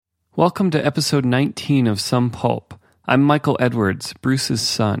Welcome to episode 19 of Some Pulp. I'm Michael Edwards, Bruce's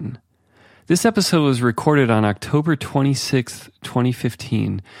son. This episode was recorded on October 26th,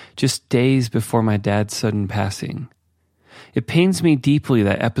 2015, just days before my dad's sudden passing. It pains me deeply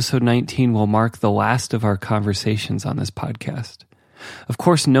that episode 19 will mark the last of our conversations on this podcast. Of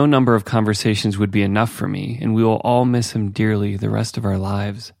course, no number of conversations would be enough for me, and we will all miss him dearly the rest of our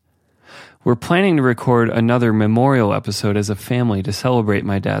lives. We're planning to record another memorial episode as a family to celebrate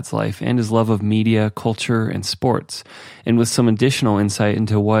my dad's life and his love of media, culture, and sports, and with some additional insight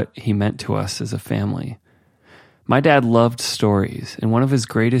into what he meant to us as a family. My dad loved stories, and one of his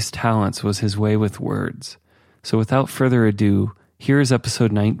greatest talents was his way with words. So without further ado, here is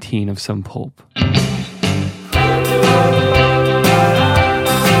episode 19 of Some Pulp.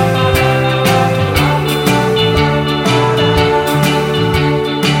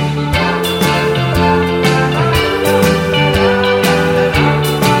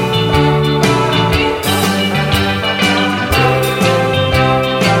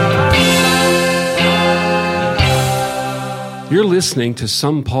 You're listening to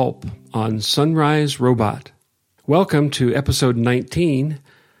Some Pulp on Sunrise Robot. Welcome to episode 19.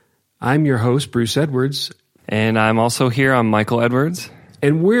 I'm your host, Bruce Edwards. And I'm also here. I'm Michael Edwards.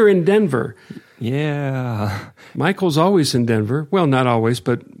 And we're in Denver. Yeah. Michael's always in Denver. Well, not always,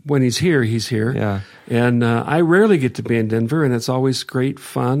 but when he's here, he's here. Yeah. And I rarely get to be in Denver, and it's always great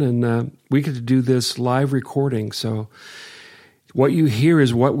fun. And we get to do this live recording. So what you hear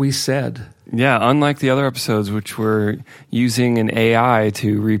is what we said. Yeah, unlike the other episodes, which were using an AI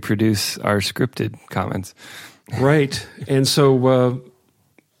to reproduce our scripted comments. Right. And so what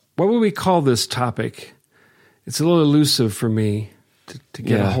would we call this topic? It's a little elusive for me to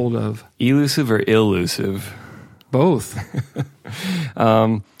get a hold of. Elusive or elusive? Both.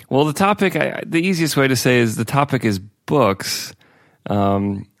 Well, the topic, the easiest way to say is the topic is books.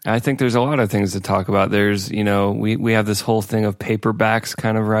 I think there's a lot of things to talk about. There's, we have this whole thing of paperbacks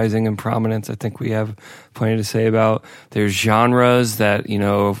kind of rising in prominence. I think we have plenty to say about. There's genres that,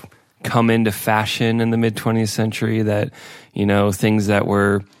 come into fashion in the mid-20th century that, things that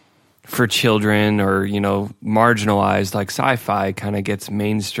were for children or, marginalized, like sci-fi kind of gets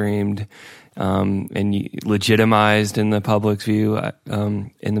mainstreamed and legitimized in the public's view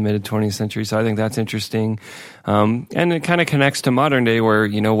in the mid-20th century. So I think that's interesting. And it kind of connects to modern day where,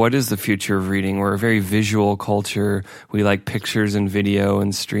 what is the future of reading? We're a very visual culture. We like pictures and video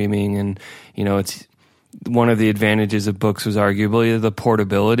and streaming. And, it's one of the advantages of books was arguably the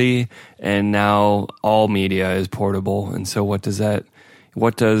portability. And now all media is portable. And so what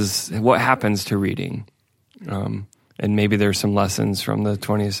happens to reading? And maybe there's some lessons from the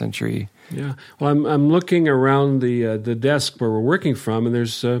 20th century. Yeah. Well, I'm looking around the desk where we're working from, and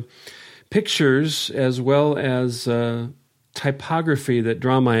there's pictures as well as typography that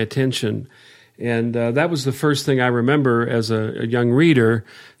draw my attention. And that was the first thing I remember as a young reader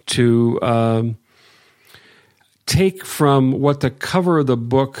to take from what the cover of the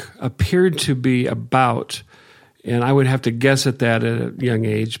book appeared to be about. And I would have to guess at that at a young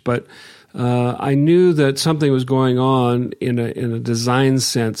age, but I knew that something was going on in a design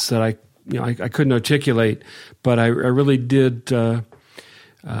sense that I couldn't articulate, but I really did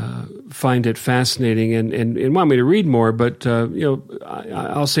find it fascinating and want me to read more. But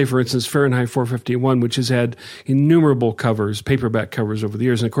I'll say, for instance, Fahrenheit 451, which has had innumerable covers, paperback covers over the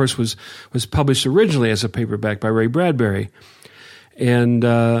years, and of course was published originally as a paperback by Ray Bradbury. And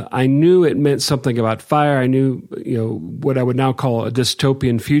I knew it meant something about fire. I knew, what I would now call a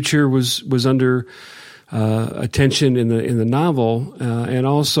dystopian future was under attention in the novel, and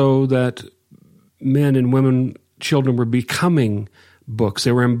also that men and women, children were becoming books.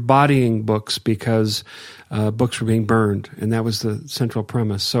 They were embodying books because books were being burned, and that was the central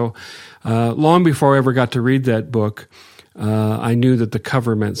premise. So long before I ever got to read that book, I knew that the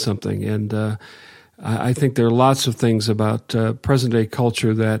cover meant something, and I think there are lots of things about present-day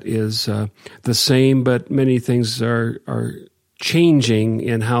culture that is the same, but many things are changing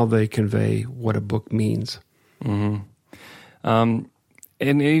in how they convey what a book means. Mm-hmm.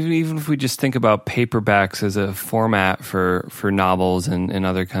 And even if we just think about paperbacks as a format for novels and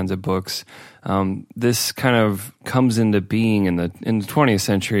other kinds of books, this kind of comes into being in the 20th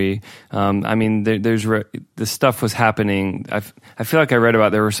century. This stuff was happening. I feel like I read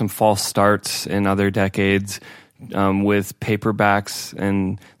about there were some false starts in other decades with paperbacks,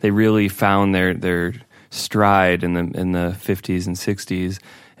 and they really found their stride in the 50s and 60s.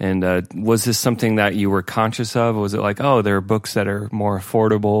 And was this something that you were conscious of? Was it like, there are books that are more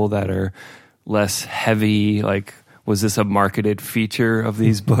affordable, that are less heavy? Like, was this a marketed feature of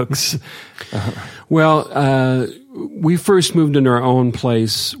these books? Well, we first moved into our own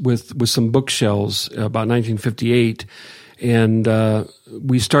place with some bookshelves about 1958, and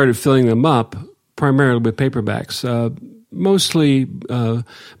we started filling them up primarily with paperbacks. Mostly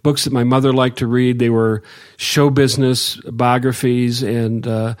books that my mother liked to read. They were show business biographies, and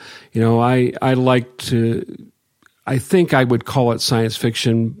I liked to. I think I would call it science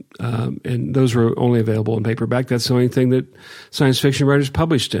fiction, and those were only available in paperback. That's the only thing that science fiction writers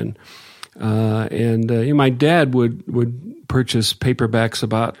published in. My dad would purchase paperbacks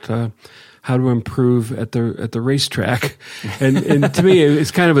about how to improve at the racetrack, and to me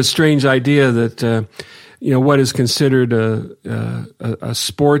it's kind of a strange idea that what is considered a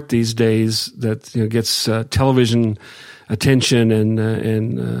sport these days that gets television attention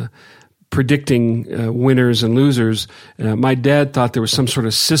and predicting winners and losers. My dad thought there was some sort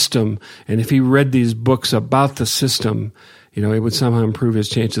of system, and if he read these books about the system, it would somehow improve his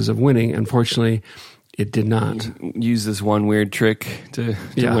chances of winning. Unfortunately, it did not. Use this one weird trick to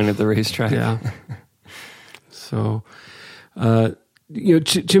win at the racetrack. Yeah. So, to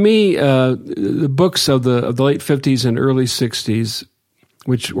me, the books of the late 50s and early 60s,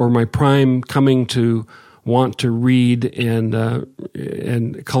 which were my prime coming to want to read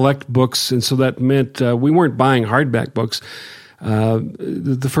and collect books, and so that meant we weren't buying hardback books.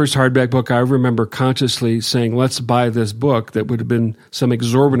 The first hardback book I remember consciously saying, let's buy this book that would have been some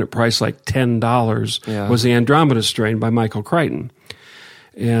exorbitant price like $10 was The Andromeda Strain by Michael Crichton.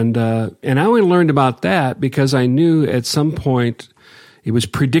 And I only learned about that because I knew at some point it was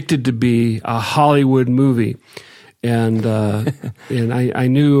predicted to be a Hollywood movie. And I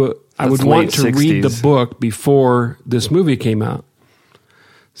knew I would want to 60s. read the book before this movie came out.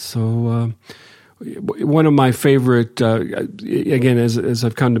 So, one of my favorite, again, as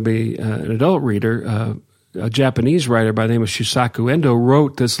I've come to be an adult reader, a Japanese writer by the name of Shusaku Endo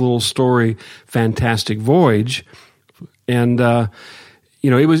wrote this little story, Fantastic Voyage, and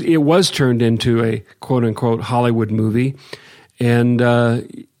it was turned into a quote unquote Hollywood movie, and I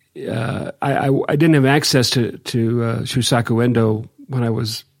didn't have access to Shusaku Endo when I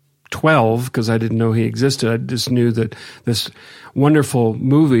was 12 because I didn't know he existed. I just knew that this wonderful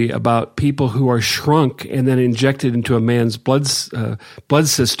movie about people who are shrunk and then injected into a man's blood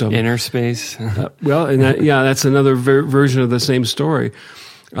system. Inner space. That's another version of the same story.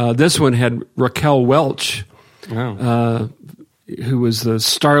 This one had Raquel Welch, who was the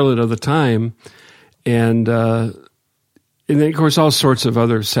starlet of the time, and then of course all sorts of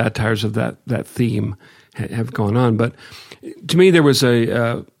other satires of that theme have gone on. But to me, there was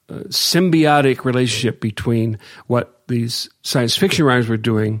a symbiotic relationship between what these science fiction writers were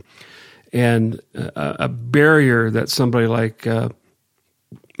doing and a barrier that somebody like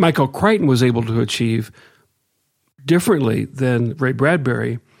Michael Crichton was able to achieve differently than Ray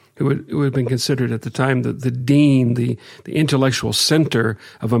Bradbury, who would have been considered at the time the dean, the intellectual center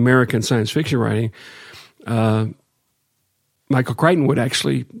of American science fiction writing. Michael Crichton would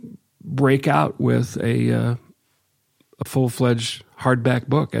actually break out with a full-fledged hardback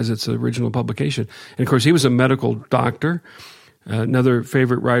book as its original publication. And, of course, he was a medical doctor. Another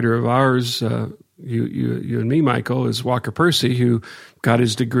favorite writer of ours, you and me, Michael, is Walker Percy, who got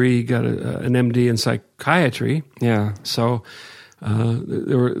his degree, got an MD in psychiatry. Yeah. So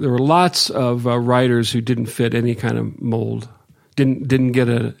there were lots of writers who didn't fit any kind of mold, didn't get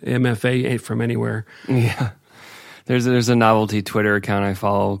an MFA from anywhere. Yeah. There's a novelty Twitter account I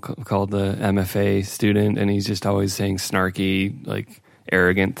follow called the MFA Student, and he's just always saying snarky, like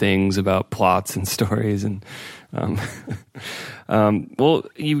arrogant things about plots and stories. And well,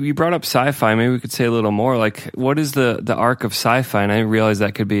 you brought up sci-fi. Maybe we could say a little more. Like, what is the arc of sci-fi? And I realize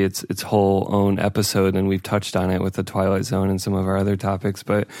that could be its whole own episode, and we've touched on it with the Twilight Zone and some of our other topics.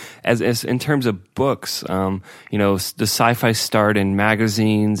 But as in terms of books, the sci-fi start in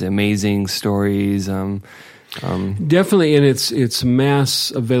magazines, amazing stories. Definitely in its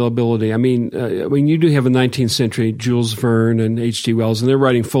mass availability. I mean, you do have a 19th century Jules Verne and H.G. Wells, and they're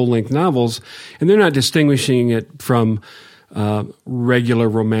writing full-length novels, and they're not distinguishing it from regular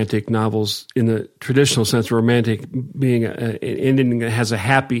romantic novels in the traditional sense, romantic being an ending that has a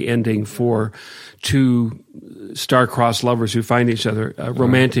happy ending for two star-crossed lovers who find each other.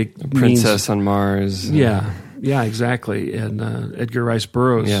 Romantic a Princess on Mars. Yeah, exactly. And Edgar Rice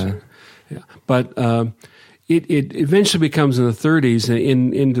Burroughs. Yeah. But it eventually becomes in the 30s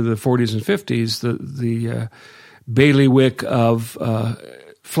and into the 40s and 50s the bailiwick of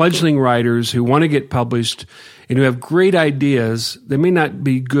fledgling writers who want to get published and who have great ideas. They may not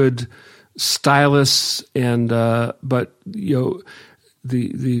be good stylists, but the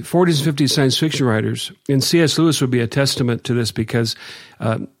 40s and 50s science fiction writers, and C.S. Lewis would be a testament to this because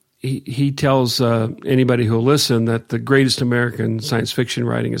he tells anybody who'll listen that the greatest American science fiction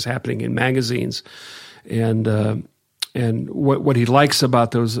writing is happening in magazines, and what he likes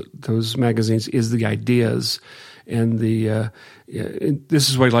about those magazines is the ideas, and this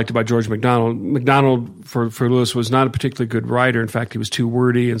is what he liked about George MacDonald. MacDonald for Lewis was not a particularly good writer. In fact, he was too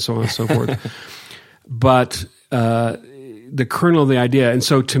wordy and so on and so forth. But the kernel of the idea, and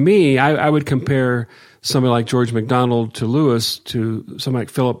so to me, I would compare somebody like George MacDonald to Lewis, to somebody like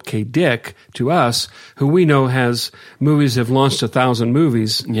Philip K. Dick to us, who we know has movies have launched 1,000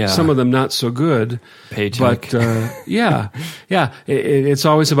 movies. Yeah. Some of them not so good. Paycheck. But yeah. It's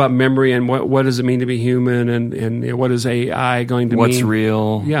always about memory and what does it mean to be human, and what is AI going to mean? What's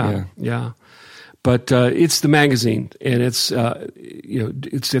real? Yeah. But it's the magazine, and it's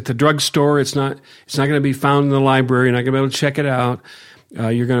it's at the drugstore. It's not going to be found in the library. You're not going to be able to check it out.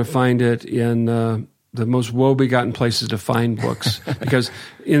 You're going to find it in the most woe-begotten places to find books, because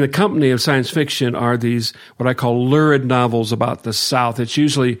in the company of science fiction are these what I call lurid novels about the South. It's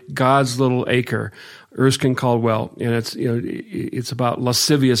usually God's Little Acre, Erskine Caldwell, and it's about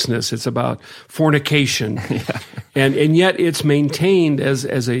lasciviousness, it's about fornication, and yet it's maintained as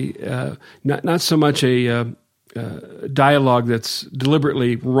a not so much a dialogue that's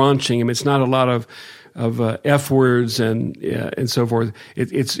deliberately raunching. I mean, it's not a lot of F words and so forth.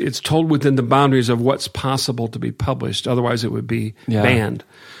 It's told within the boundaries of what's possible to be published. Otherwise, it would be banned.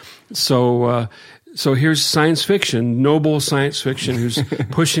 So here's science fiction, noble science fiction, who's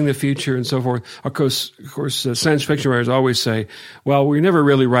pushing the future and so forth. Of course, science fiction writers always say, "Well, we're never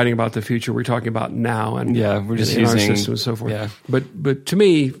really writing about the future. We're talking about now, and we're just in using our system and so forth." Yeah. But to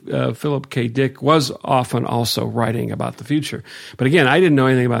me, Philip K. Dick was often also writing about the future. But again, I didn't know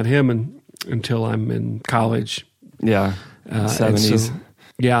anything about him until I'm in college. Yeah, 70s.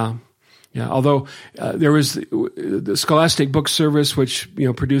 Although there was the Scholastic Book Service, which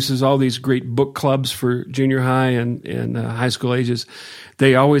produces all these great book clubs for junior high and high school ages.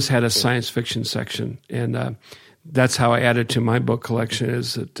 They always had a science fiction section, and that's how I added to my book collection.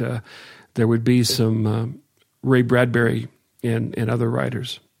 Is that there would be some Ray Bradbury and other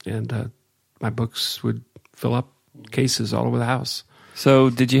writers, and my books would fill up cases all over the house. So,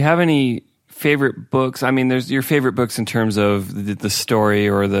 did you have any favorite books? I mean, there's your favorite books in terms of the story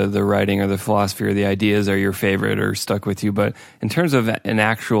or the writing or the philosophy or the ideas are your favorite or stuck with you. But in terms of an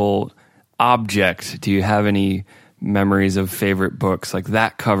actual object, do you have any memories of favorite books, like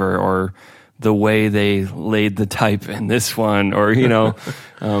that cover or the way they laid the type in this one, or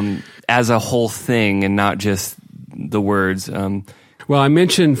as a whole thing and not just the words? Well, I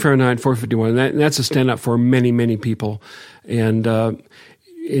mentioned Fahrenheit 451, and that's a stand-up for many, many people. And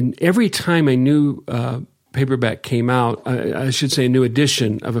every time a new paperback came out, I should say a new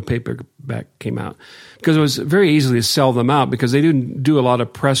edition of a paperback came out, because it was very easy to sell them out because they didn't do a lot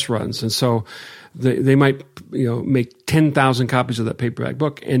of press runs. And so they might make 10,000 copies of that paperback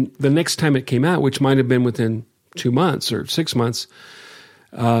book. And the next time it came out, which might have been within 2 months or 6 months,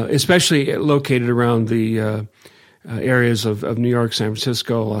 especially located around the areas of New York, San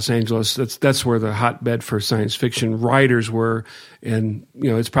Francisco, Los Angeles. That's where the hotbed for science fiction writers were, and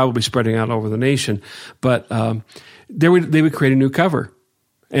it's probably spreading out over the nation. But they would create a new cover,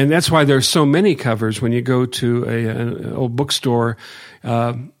 and that's why there's so many covers. When you go to an old bookstore,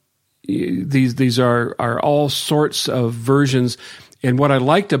 these are all sorts of versions. And what I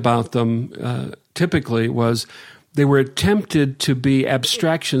liked about them typically was they were attempted to be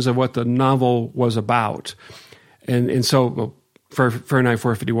abstractions of what the novel was about. And so for Fahrenheit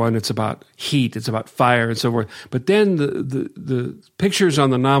 451, it's about heat, it's about fire, and so forth. But then the pictures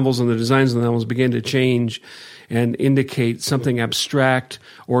on the novels and the designs of the novels begin to change and indicate something abstract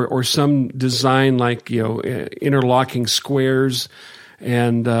or some design like interlocking squares.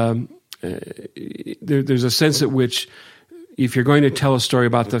 And there's a sense at which, if you're going to tell a story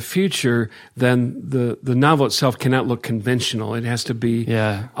about the future, then the novel itself cannot look conventional. It has to be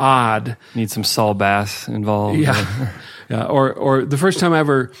odd. Need some Saul Bass involved. Yeah. Or the first time I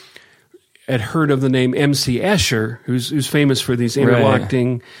ever had heard of the name M.C. Escher, who's famous for these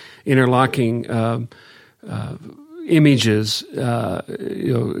interlocking images, kind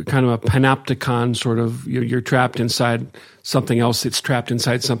of a panopticon sort of. You're trapped inside something else. It's trapped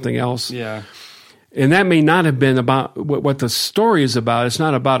inside something else. Yeah. And that may not have been about what the story is about. It's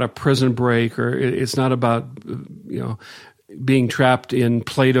not about a prison break, or it's not about being trapped in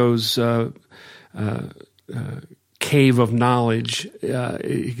Plato's cave of knowledge.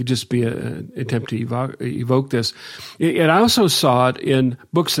 It could just be an attempt to evoke this. I also saw it in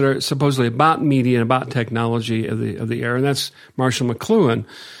books that are supposedly about media and about technology of the era, and that's Marshall McLuhan,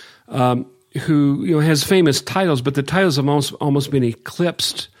 who has famous titles, but the titles have almost been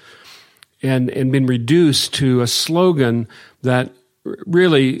eclipsed and been reduced to a slogan that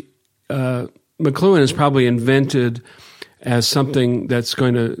really McLuhan has probably invented as something that's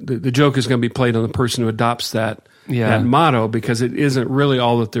going to, the joke is going to be played on the person who adopts that motto, because it isn't really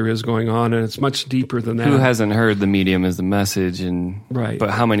all that there is going on, and it's much deeper than that. Who hasn't heard the medium as the message, and right.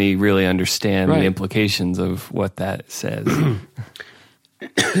 But how many really understand right. the implications of what that says?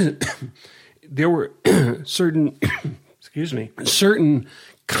 There were certain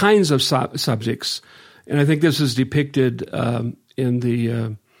kinds of subjects, and I think this is depicted in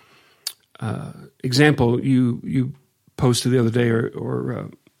the example you posted the other day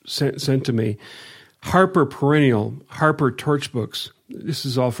or sent to me. Harper Perennial, Harper Torch Books. This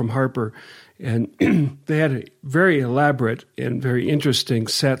is all from Harper. And they had a very elaborate and very interesting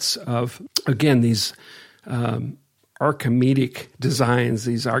sets of, again, these Archimedes designs,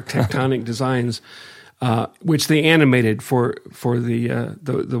 these architectonic designs, which they animated for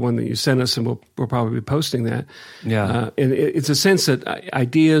the one that you sent us, and we'll probably be posting that. Yeah, and it's a sense that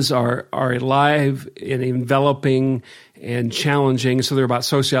ideas are alive and enveloping and challenging. So they're about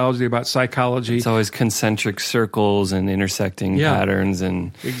sociology, they're about psychology. It's always concentric circles and intersecting patterns,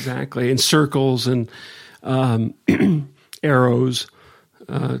 and exactly, and circles and arrows,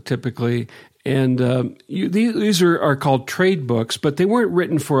 typically. And these are called trade books, but they weren't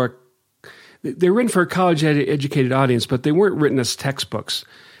written for they're written for a college-educated audience, but they weren't written as textbooks.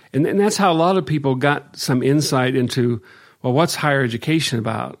 And that's how a lot of people got some insight into, well, what's higher education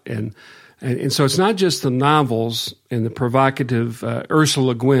about? And so it's not just the novels and the provocative, Ursula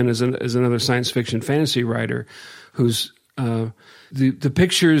Le Guin is another science fiction fantasy writer who's, the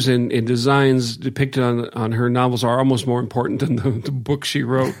pictures and designs depicted on her novels are almost more important than the book she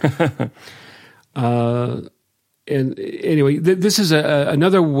wrote. And anyway, this is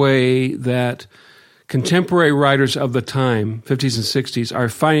another way that contemporary writers of the time, 50s and 60s, are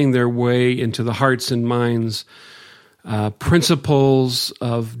finding their way into the hearts and minds, principles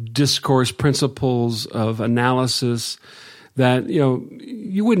of discourse, principles of analysis that,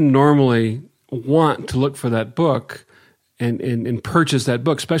 you wouldn't normally want to look for that book and purchase that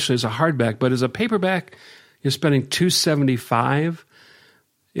book, especially as a hardback. But as a paperback, you're spending $275.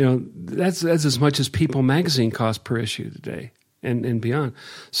 That's as much as People magazine costs per issue today and beyond.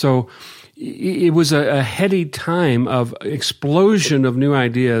 So it was a heady time of explosion of new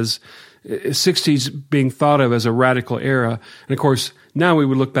ideas, 60s being thought of as a radical era. And of course, now we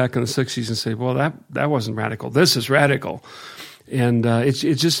would look back on the 60s and say, well, that wasn't radical. This is radical. And it's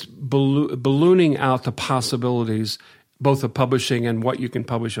just ballooning out the possibilities, both of publishing and what you can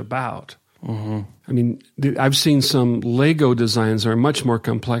publish about. Mm-hmm. I mean, I've seen some Lego designs that are much more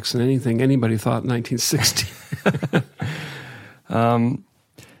complex than anything anybody thought in 1960.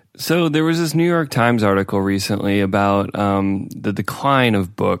 So there was this New York Times article recently about the decline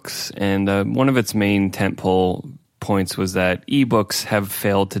of books, and one of its main tentpole points was that ebooks have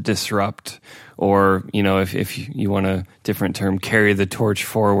failed to disrupt, or, if you want a different term, carry the torch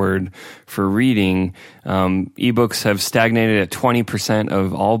forward for reading. Ebooks have stagnated at 20%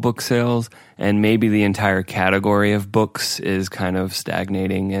 of all book sales, and maybe the entire category of books is kind of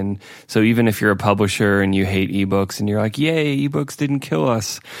stagnating. And so even if you're a publisher and you hate ebooks and you're like, yay, ebooks didn't kill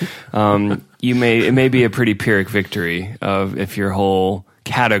us, it may be a pretty Pyrrhic victory of if your whole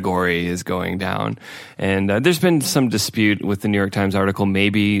category is going down. And there's been some dispute with the New York Times article.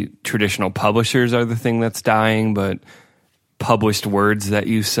 Maybe traditional publishers are the thing that's dying, but published words that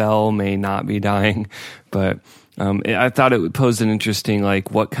you sell may not be dying. But I thought it posed an interesting,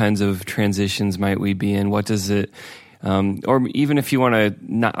 what kinds of transitions might we be in? What does it, or even if you want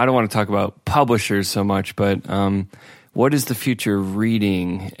to, I don't want to talk about publishers so much, but what is the future of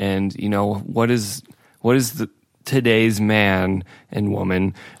reading? And, what is today's man and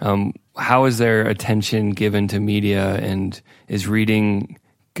woman, how is their attention given to media, and is reading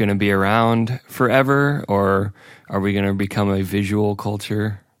going to be around forever, or are we going to become a visual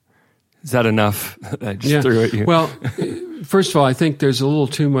culture? Is that enough? I just threw at you. Well, first of all, I think there's a little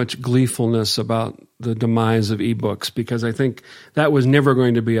too much gleefulness about the demise of ebooks, because I think that was never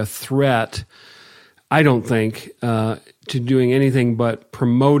going to be a threat, I don't think, to doing anything but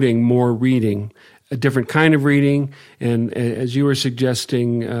promoting more reading, a different kind of reading. And as you were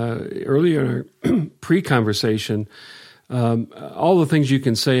suggesting earlier in our pre-conversation, all the things you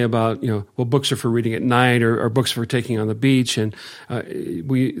can say about, books are for reading at night, or books for taking on the beach. And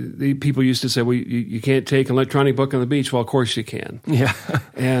the people used to say, well, you can't take an electronic book on the beach. Well, of course you can. Yeah.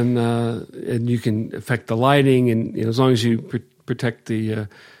 And you can affect the lighting, and as long as you protect the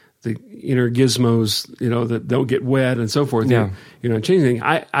inner gizmos, that don't get wet and so forth. Yeah. You're not changing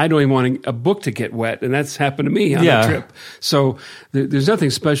anything. I don't even want a book to get wet, and that's happened to me on a trip. So there's nothing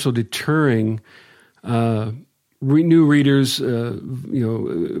special deterring new readers,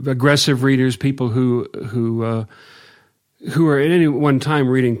 aggressive readers, people who are at any one time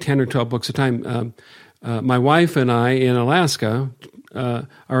reading 10 or 12 books a time. My wife and I in Alaska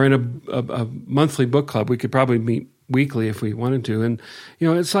are in a monthly book club. We could probably meet weekly if we wanted to. And,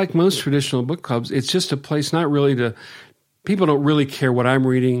 it's like most traditional book clubs. It's just a place people don't really care what I'm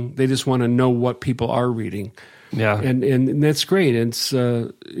reading. They just want to know what people are reading. Yeah. And that's great. It's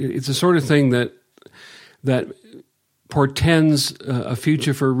the sort of thing that portends a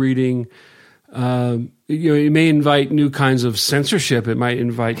future for reading. It may invite new kinds of censorship. It might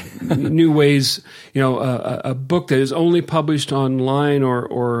invite new ways. A book that is only published online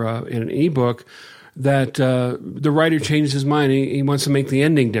or in an ebook, that the writer changed his mind. He wants to make the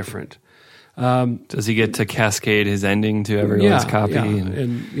ending different. Does he get to cascade his ending to everyone's copy? Yeah.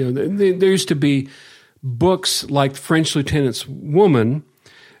 And there used to be books like French Lieutenant's Woman,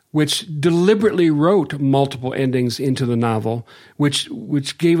 which deliberately wrote multiple endings into the novel, which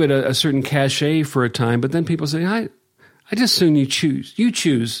gave it a certain cachet for a time. But then people say, I just soon you choose,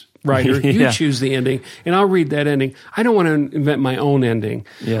 writer, you choose the ending, and I'll read that ending. I don't want to invent my own ending.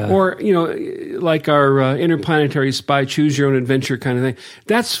 Yeah. Or, like our Interplanetary Spy, choose your own adventure kind of thing.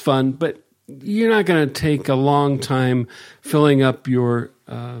 That's fun, but you're not going to take a long time filling up your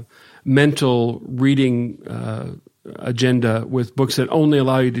mental reading agenda with books that only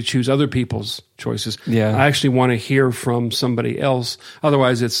allow you to choose other people's choices. Yeah. I actually want to hear from somebody else.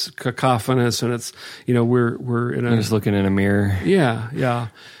 Otherwise, it's cacophonous, and it's we're in You're just looking in a mirror. Yeah.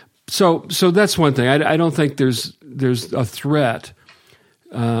 So that's one thing. I don't think there's a threat,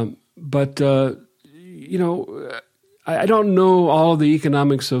 but I don't know all of the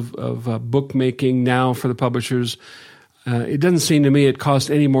economics of bookmaking now for the publishers. It doesn't seem to me it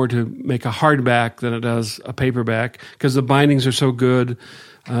costs any more to make a hardback than it does a paperback, because the bindings are so good,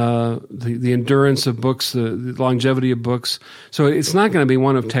 the endurance of books, the longevity of books. So it's not going to be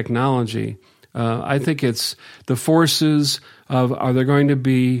one of technology. I think it's the forces of, are there going to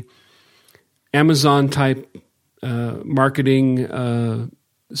be Amazon-type marketing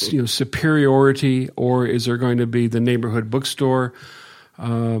superiority, or is there going to be the neighborhood bookstore?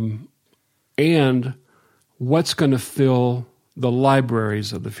 And what's going to fill the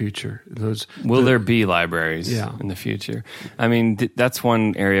libraries of the future? Will there be libraries in the future? I mean, that's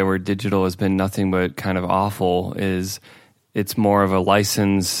one area where digital has been nothing but kind of awful. Is it's more of a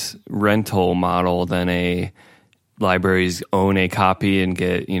license rental model than a libraries own a copy and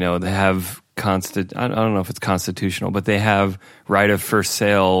get, they have I don't know if it's constitutional, but they have right of first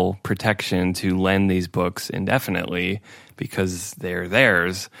sale protection to lend these books indefinitely because they're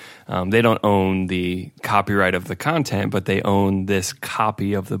theirs. They don't own the copyright of the content, but they own this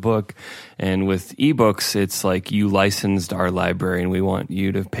copy of the book. And with ebooks, it's like, you licensed our library and we want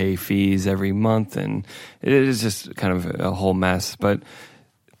you to pay fees every month. And it is just kind of a whole mess. But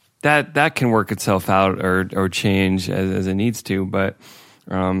that can work itself out or change as it needs to. But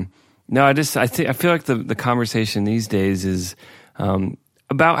no, I feel like the conversation these days is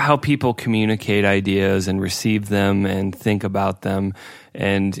about how people communicate ideas and receive them and think about them.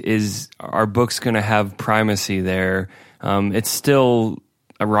 And is our books going to have primacy there? It's still,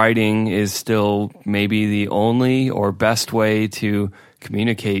 writing is still maybe the only or best way to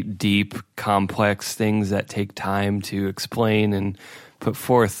communicate deep, complex things that take time to explain and put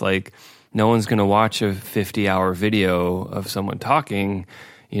forth. Like, no one's going to watch a 50-hour video of someone talking.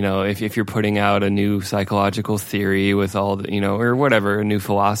 If you're putting out a new psychological theory with all the, or whatever, a new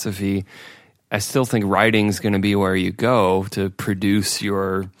philosophy, I still think writing's going to be where you go to produce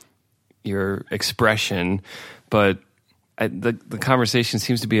your expression. But the conversation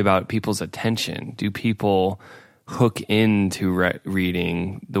seems to be about people's attention. Do people hook into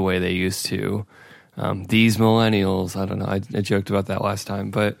reading the way they used to? These millennials, I don't know. I joked about that last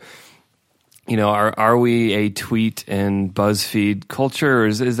time, but are we a tweet and BuzzFeed culture, or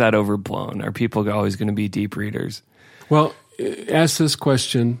is that overblown? Are people always going to be deep readers? Well, ask this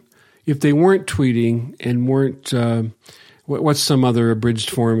question. If they weren't tweeting and weren't, what's some other abridged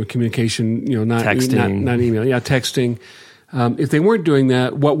form of communication? Not texting. Not email. Yeah, texting. If they weren't doing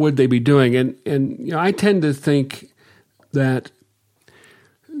that, what would they be doing? And I tend to think that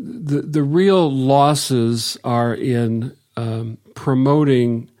the real losses are in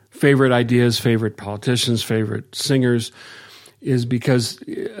promoting favorite ideas, favorite politicians, favorite singers, is because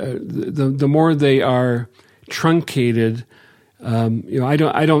the more they are truncated, I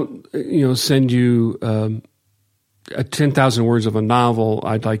don't send you 10,000 words of a novel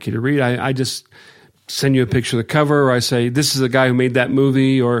I'd like you to read, I just send you a picture of the cover, or I say, this is the guy who made that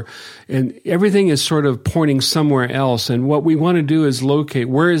movie, and everything is sort of pointing somewhere else. And what we want to do is locate,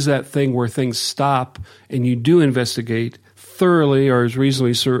 where is that thing where things stop and you do investigate thoroughly, or as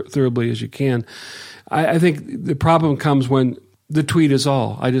reasonably thoroughly as you can. I think the problem comes when the tweet is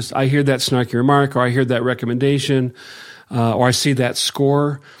all. I hear that snarky remark, or I hear that recommendation, or I see that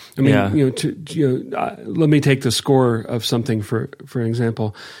score. I mean, let me take the score of something for an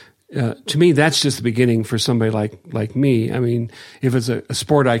example. To me, that's just the beginning for somebody like me. I mean, if it's a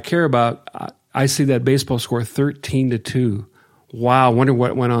sport I care about, I see that baseball score 13-2. Wow, wonder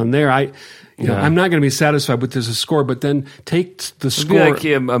what went on there. I'm not going to be satisfied with this score, but then take the score. It'd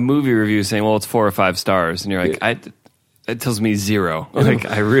be like a movie review saying, "Well, it's 4 or 5 stars," and you're like, It tells me 0. Like,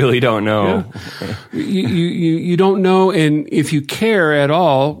 I really don't know. Yeah. You don't know, and if you care at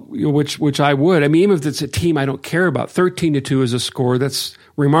all, which I would. I mean, even if it's a team I don't care about, 13-2 is a score that's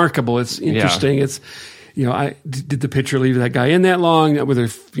remarkable. It's interesting. Yeah. It's, did the pitcher leave that guy in that long? Whether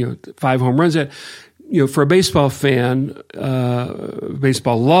 5 home runs. That, for a baseball fan,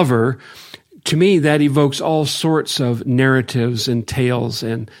 baseball lover, to me that evokes all sorts of narratives and tales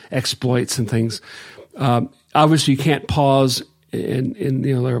and exploits and things. Obviously, you can't pause, and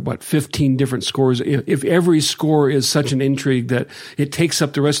there are 15 different scores. If every score is such an intrigue that it takes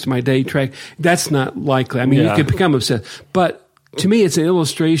up the rest of my day track, that's not likely. I mean, you could become obsessed. But to me, it's an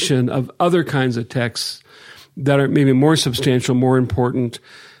illustration of other kinds of texts that are maybe more substantial, more important.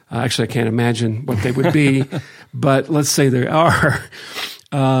 Actually, I can't imagine what they would be, but let's say they are.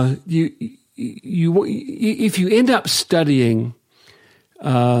 If you end up studying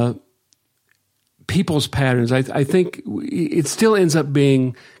people's patterns, I think it still ends up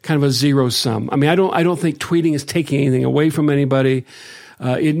being kind of a zero sum. I mean, I don't think tweeting is taking anything away from anybody.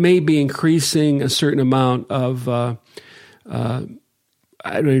 It may be increasing a certain amount of, I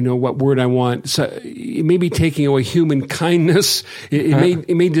don't even know what word I want. So it may be taking away human kindness. It may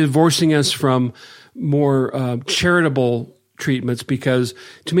be divorcing us from more charitable treatments, because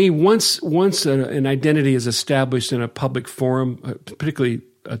to me, once an identity is established in a public forum, particularly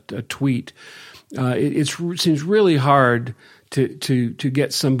a tweet, it seems really hard to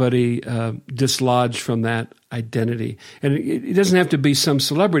get somebody dislodged from that identity. And it doesn't have to be some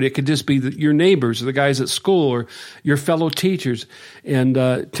celebrity. It could just be your neighbors or the guys at school or your fellow teachers. And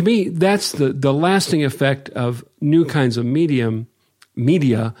to me, that's the lasting effect of new kinds of media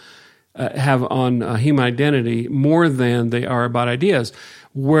have on human identity more than they are about ideas.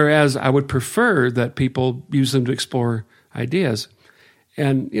 Whereas I would prefer that people use them to explore ideas.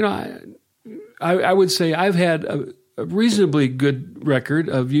 And, I would say I've had a reasonably good record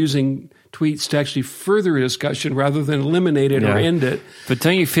of using tweets to actually further a discussion rather than eliminate it or end it. But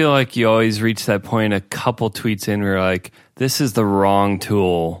don't you feel like you always reach that point a couple tweets in where you're like, this is the wrong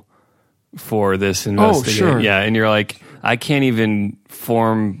tool for this investigation? Oh, sure. Yeah, and you're like, I can't even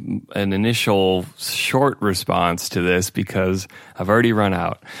form an initial short response to this because I've already run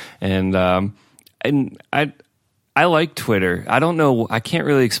out. And I like Twitter. I don't know. I can't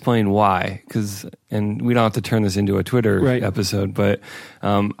really explain why, and we don't have to turn this into a Twitter episode, but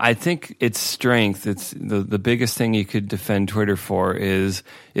I think its strength, it's the biggest thing you could defend Twitter for is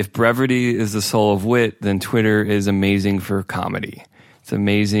if brevity is the soul of wit, then Twitter is amazing for comedy. It's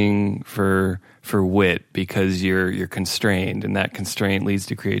amazing for wit because you're constrained, and that constraint leads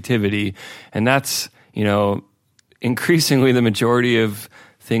to creativity. And that's, increasingly the majority of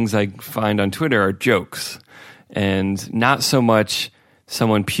things I find on Twitter are jokes. And not so much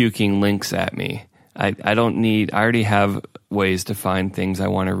someone puking links at me. I already have ways to find things I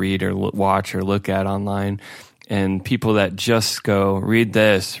want to read or watch or look at online. And people that just go, read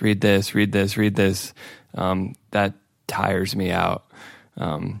this, read this, read this, read this, that tires me out.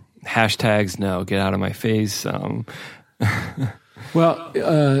 Hashtags, no, get out of my face. Well,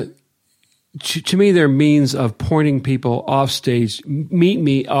 to me, they're means of pointing people off stage. Meet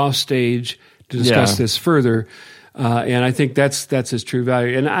me off stage to discuss this further, and I think that's its true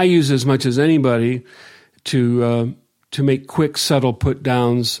value. And I use as much as anybody to make quick, subtle put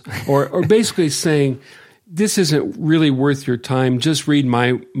downs, or basically saying this isn't really worth your time. Just read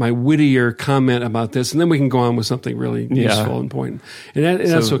my wittier comment about this, and then we can go on with something really useful and important. And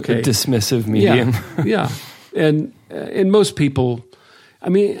that's okay. A dismissive medium. Yeah. And most people. I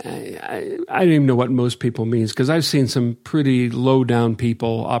mean, I don't even know what most people means, because I've seen some pretty low-down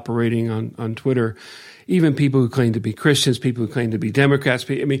people operating on Twitter, even people who claim to be Christians, people who claim to be Democrats.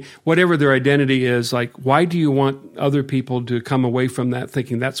 I mean, whatever their identity is, like, why do you want other people to come away from that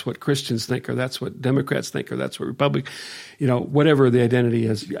thinking that's what Christians think, or that's what Democrats think, or that's what Republicans, whatever the identity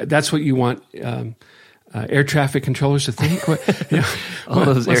is, that's what you want air traffic controllers to think. All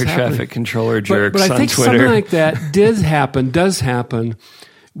those air traffic controller jerks but I think on Twitter. Something like that does happen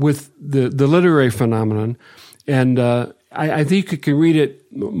with the literary phenomenon. And I think you can read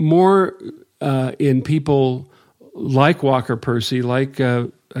it more in people like Walker Percy, like,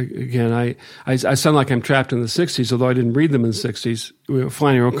 again, I sound like I'm trapped in the 60s, although I didn't read them in the 60s,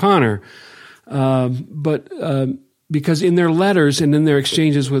 Flannery O'Connor. But because in their letters and in their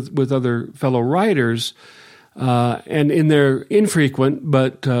exchanges with other fellow writers, and in their infrequent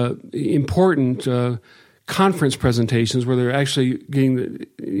but important conference presentations, where they're actually getting,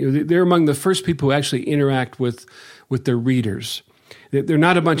 they're among the first people who actually interact with their readers. They're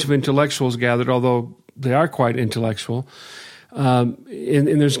not a bunch of intellectuals gathered, although they are quite intellectual. And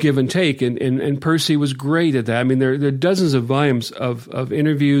there's give and take, and Percy was great at that. I mean, there are dozens of volumes of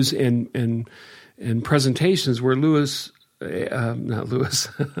interviews and presentations where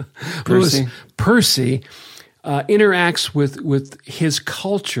Percy interacts with his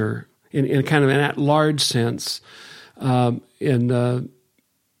culture in kind of an at-large sense,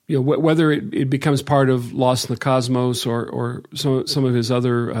 whether it becomes part of Lost in the Cosmos or some of his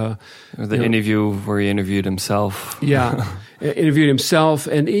other or the interview where he interviewed himself. Yeah, interviewed himself,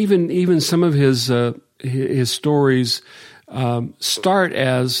 and even some of his stories start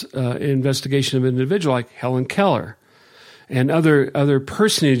as an investigation of an individual like Helen Keller and other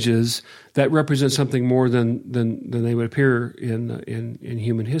personages that represent something more than they would appear in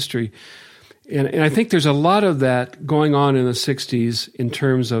human history. And I think there's a lot of that going on in the 60s in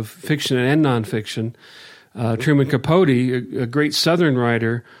terms of fiction and nonfiction. Truman Capote, a great Southern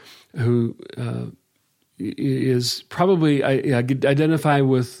writer who is probably, I could identify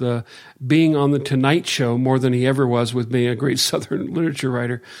with being on The Tonight Show more than he ever was with being a great Southern literature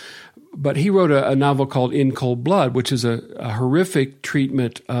writer. But he wrote a novel called In Cold Blood, which is a horrific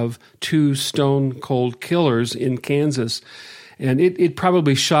treatment of two stone-cold killers in Kansas. And it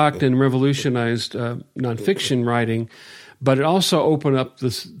probably shocked and revolutionized nonfiction writing, but it also opened up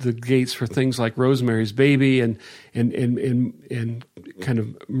the gates for things like Rosemary's Baby and kind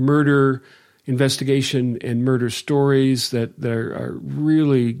of murder investigation and murder stories that are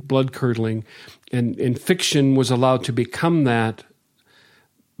really blood-curdling. And fiction was allowed to become that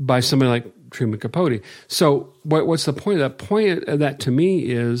by somebody like Truman Capote. So what's the point of that? Point of that to me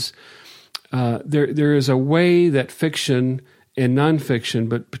is there is a way that fiction and nonfiction,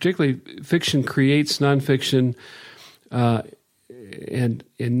 but particularly fiction creates nonfiction, and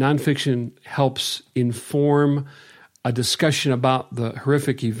nonfiction helps inform a discussion about the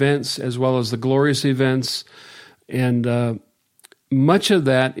horrific events as well as the glorious events. And much of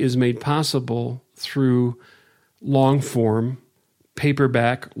that is made possible through long-form,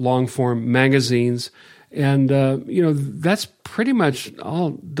 paperback, long-form magazines. And, that's pretty much all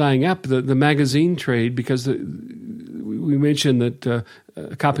dying up, the magazine trade, because we mentioned that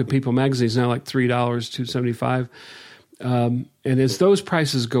a copy of People magazine is now like $3, $2.75. And as those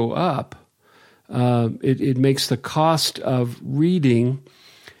prices go up, it makes the cost of reading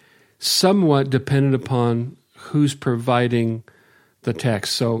somewhat dependent upon who's providing the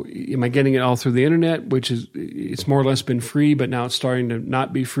text. So am I getting it all through the internet, which is, it's more or less been free, but now it's starting to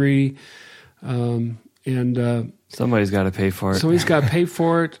not be free. Somebody's got to pay for it. Somebody's got to pay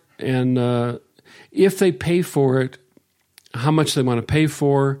for it. And if they pay for it, how much they want to pay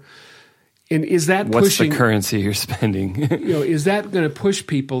for. And is that what's the currency you're spending? Is that going to push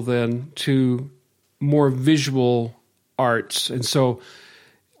people then to more visual arts? And so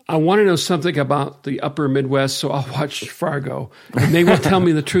I want to know something about the upper Midwest, so I'll watch Fargo. And they will tell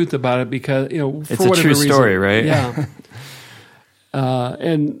me the truth about it because, for it's a whatever true reason, story, right? Yeah.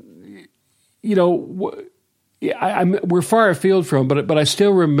 We're far afield from, but I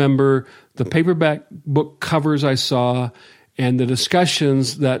still remember the paperback book covers I saw and the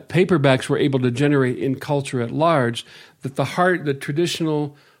discussions that paperbacks were able to generate in culture at large, that the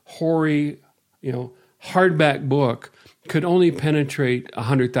traditional, hoary, hardback book could only penetrate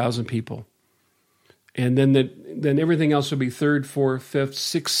 100,000 people. And then everything else would be third, fourth, fifth,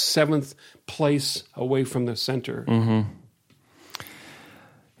 sixth, seventh place away from the center. Mm-hmm.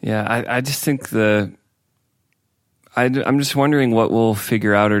 Yeah, I just think I'm just wondering what we'll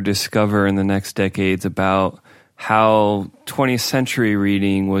figure out or discover in the next decades about how 20th century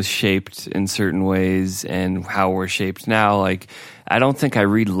reading was shaped in certain ways and how we're shaped now. Like, I don't think I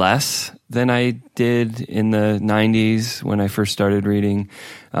read less than I did in the 90s when I first started reading,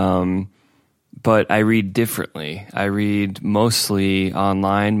 but I read differently. I read mostly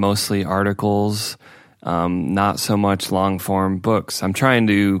online, mostly articles, not so much long-form books. I'm trying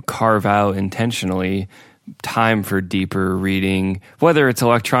to carve out intentionally time for deeper reading, whether it's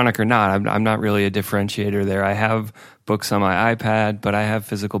electronic or not. I'm not really a differentiator there. I have books on my iPad, but I have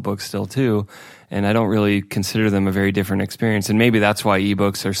physical books still too, and I don't really consider them a very different experience. And maybe that's why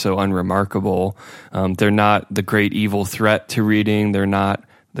ebooks are so unremarkable. They're not the great evil threat to reading. They're not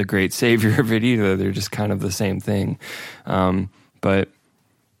the great savior of it either. They're just kind of the same thing. But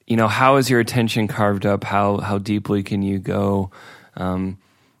how is your attention carved up? How deeply can you go?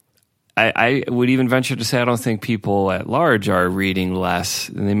 I would even venture to say I don't think people at large are reading less.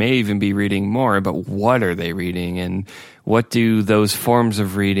 They may even be reading more, but what are they reading? And what do those forms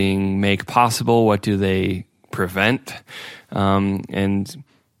of reading make possible? What do they prevent? And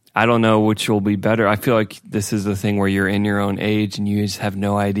I don't know which will be better. I feel like this is the thing where you're in your own age and you just have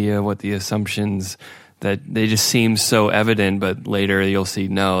no idea what the assumptions that they just seem so evident, but later you'll see,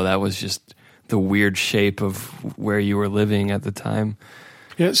 no, that was just the weird shape of where you were living at the time.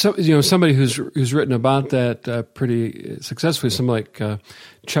 Yeah, so somebody who's written about that pretty successfully, somebody like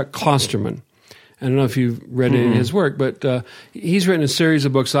Chuck Klosterman. I don't know if you've read any of his work, but he's written a series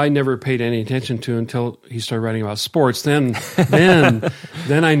of books I never paid any attention to until he started writing about sports. Then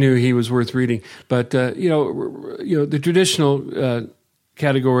I knew he was worth reading. But the traditional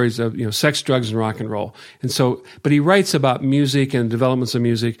categories of sex, drugs, and rock and roll. And so, but he writes about music and developments of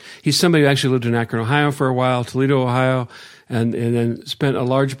music. He's somebody who actually lived in Akron, Ohio for a while, Toledo, Ohio, and then spent a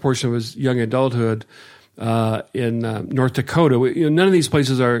large portion of his young adulthood in North Dakota. None of these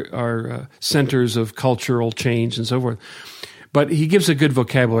places are centers of cultural change and so forth. But he gives a good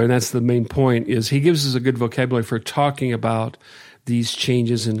vocabulary, and that's the main point, is he gives us a good vocabulary for talking about these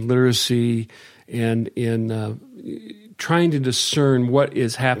changes in literacy and in trying to discern what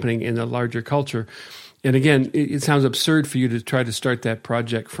is happening in the larger culture. And again, it sounds absurd for you to try to start that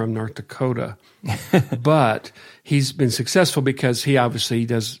project from North Dakota. But he's been successful because he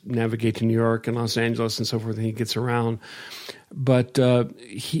does navigate to New York and Los Angeles and so forth, and he gets around. But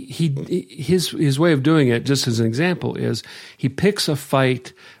his way of doing it, just as an example, is he picks a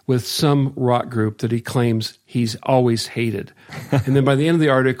fight with some rock group that he claims he's always hated. And then by the end of the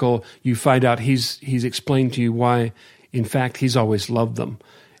article, you find out he's explained to you why, in fact, he's always loved them,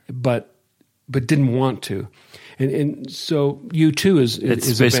 but didn't want to. And so U2 is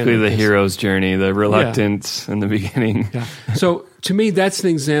basically the hero's journey, the reluctance in the beginning. Yeah. So to me, that's an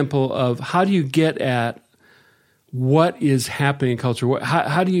example of how do you get at what is happening in culture?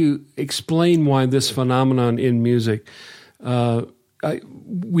 How do you explain why this phenomenon in music?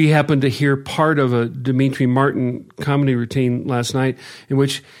 We happened to hear part of a Demetri Martin comedy routine last night in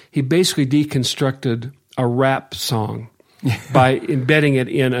which he basically deconstructed a rap song by embedding it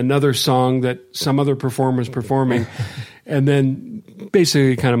in another song that some other performer is performing, and then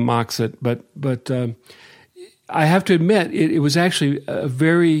basically kind of mocks it. But I have to admit, it was actually a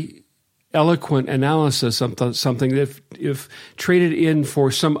very eloquent analysis of something that if traded in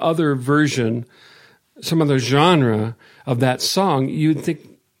for some other version, some other genre of that song, you'd think,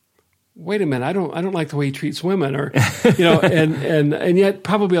 wait a minute, I don't like the way he treats women, or and yet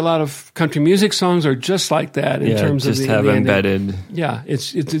probably a lot of country music songs are just like that in terms of have embedded. Yeah,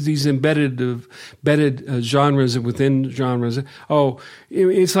 it's these embedded genres within genres. Oh,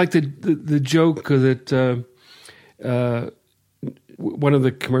 it's like the joke that one of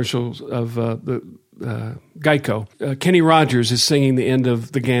the commercials of the Geico, Kenny Rogers is singing the end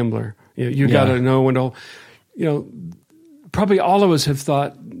of The Gambler. You got to know when to. Probably all of us have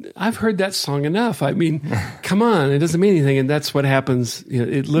thought, I've heard that song enough. I mean, come on, it doesn't mean anything. And that's what happens.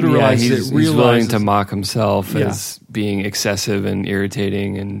 It literalizes, he's willing to mock himself as being excessive and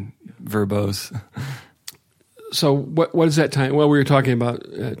irritating and verbose. So what is that time? Well, we were talking about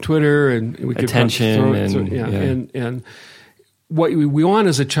Twitter and we could attention and what we want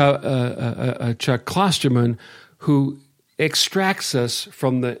is a Chuck Klosterman who extracts us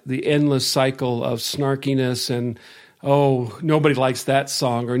from the endless cycle of snarkiness and, oh, nobody likes that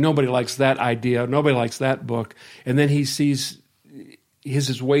song, or nobody likes that idea, or nobody likes that book. And then he sees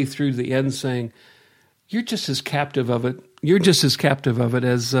his way through the end saying, you're just as captive of it. You're just as captive of it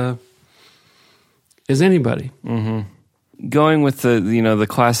as anybody. Mm-hmm. Going with the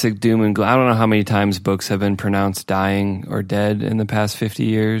classic doom and gloom, I don't know how many times books have been pronounced dying or dead in the past 50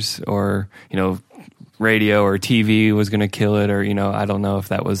 years, or, radio or TV was going to kill it, or, I don't know if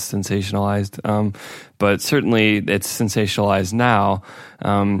that was sensationalized. But certainly it's sensationalized now.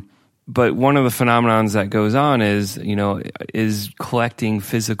 But one of the phenomenons that goes on is collecting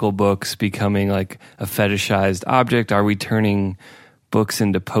physical books becoming like a fetishized object? Are we turning books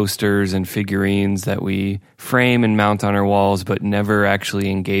into posters and figurines that we frame and mount on our walls, but never actually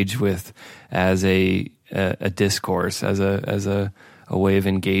engage with as a discourse, as a way of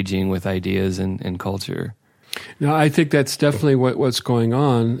engaging with ideas and culture? No, I think that's definitely what's going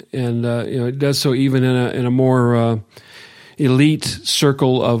on, and it does so even in a more elite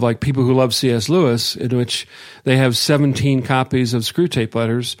circle of like people who love C.S. Lewis, in which they have 17 copies of Screwtape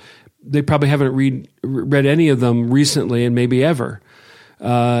Letters. They probably haven't read any of them recently, and maybe ever.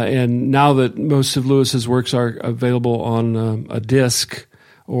 And now that most of Lewis's works are available on a disc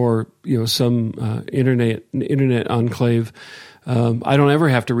or some internet enclave, I don't ever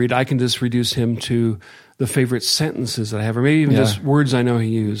have to read. I can just reduce him to the favorite sentences that I have, or maybe even just words I know he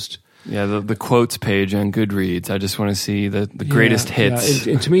used. Yeah, the quotes page on Goodreads. I just want to see the greatest hits.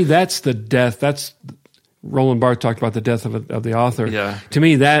 Yeah. And to me, that's the death. That's Roland Barthes talked about the death of the author. Yeah. To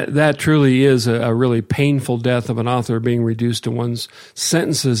me, that truly is a really painful death of an author, being reduced to one's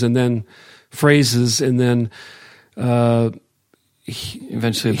sentences and then phrases, and then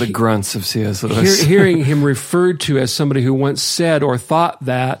eventually the grunts of C.S. Lewis. Hearing him referred to as somebody who once said or thought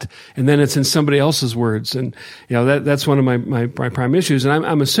that, and then it's in somebody else's words. And that's one of my prime issues. And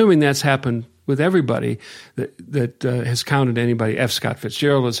I'm assuming that's happened with everybody that has counted anybody. F. Scott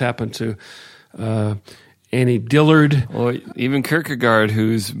Fitzgerald has happened to Annie Dillard. Well, even Kierkegaard,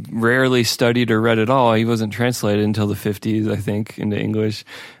 who's rarely studied or read at all, he wasn't translated until the 50s, I think, into English.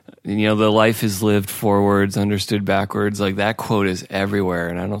 The life is lived forwards, understood backwards. Like, that quote is everywhere,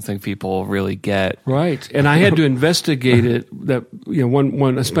 and I don't think people really get. Right. And I had to investigate it. That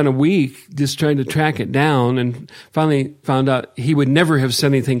when I spent a week just trying to track it down, and finally found out he would never have said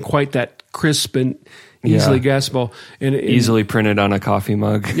anything quite that crisp and easily graspable, and easily printed on a coffee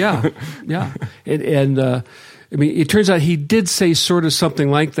mug. Yeah. And I mean, it turns out he did say sort of something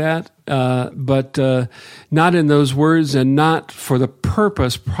like that, but not in those words, and not for the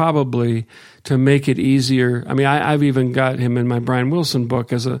purpose probably to make it easier. I mean, I've even got him in my Brian Wilson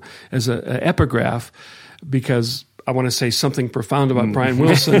book as a epigraph, because I want to say something profound about Brian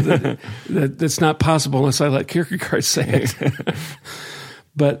Wilson that's not possible unless I let Kierkegaard say it.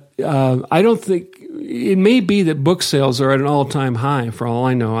 But I don't think it may be that book sales are at an all-time high, for all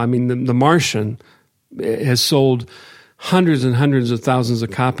I know. I mean, The Martian has sold hundreds and hundreds of thousands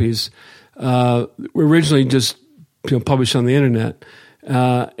of copies, originally just published on the internet.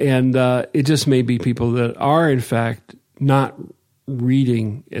 And it just may be people that are, in fact, not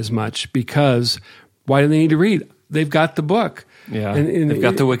reading as much, because why do they need to read? They've got the book. Yeah, and they've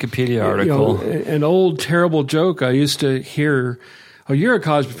got the Wikipedia article. An old terrible joke I used to hear, "Oh, you're a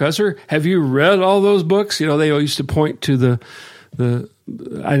college professor. Have you read all those books?" They used to point to the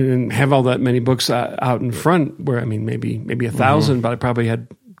I didn't have all that many books out in front, where, I mean, maybe 1,000, but I probably had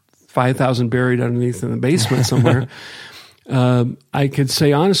 5,000 buried underneath in the basement somewhere. I could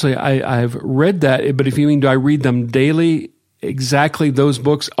say honestly, I've read that, but if you mean, do I read them daily, exactly those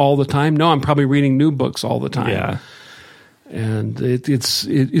books all the time? No, I'm probably reading new books all the time. Yeah. And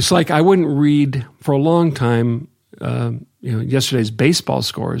it's like I wouldn't read for a long time, yesterday's baseball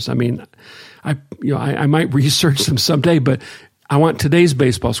scores. I mean, I might research them someday, but I want today's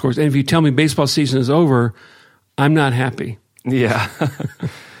baseball scores. And if you tell me baseball season is over, I'm not happy. Yeah.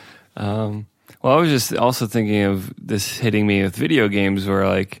 Well, I was just also thinking of this hitting me with video games, where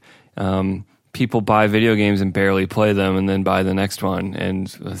like people buy video games and barely play them, and then buy the next one. And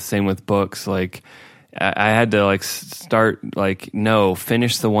same with books. Like, I had to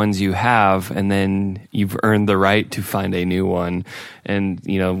finish the ones you have, and then you've earned the right to find a new one. And,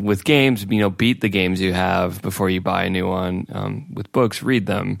 with games, beat the games you have before you buy a new one. With books, read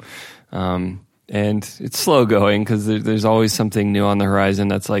them. And it's slow going, because there's always something new on the horizon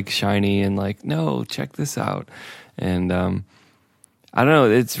that's like shiny and like, no, check this out. And, I don't know.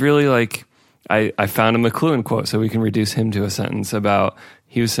 It's really like, I found a McLuhan quote, so we can reduce him to a sentence about,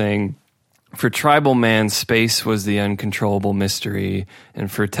 he was saying, "For tribal man, space was the uncontrollable mystery, and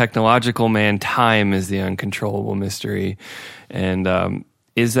for technological man, time is the uncontrollable mystery." And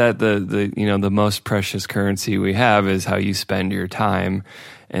is that the most precious currency we have is how you spend your time.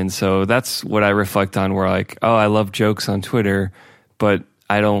 And so that's what I reflect on, where like, oh, I love jokes on Twitter, but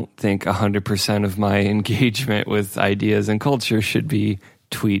I don't think 100% of my engagement with ideas and culture should be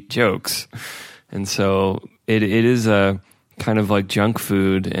tweet jokes. And so it is a kind of like junk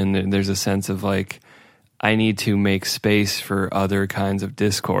food, and there's a sense of like, I need to make space for other kinds of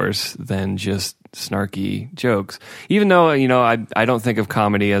discourse than just snarky jokes. Even though, I don't think of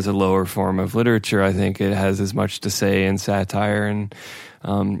comedy as a lower form of literature. I think it has as much to say in satire and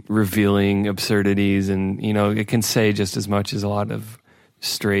revealing absurdities, and it can say just as much as a lot of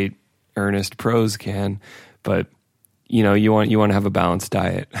straight, earnest prose can. But you want to have a balanced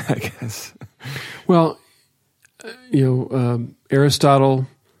diet, I guess. Well, Aristotle,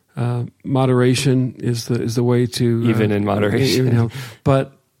 moderation is the way to, even in moderation.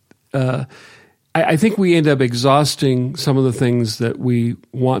 But I think we end up exhausting some of the things that we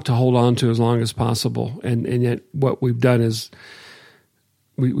want to hold on to as long as possible, and yet what we've done is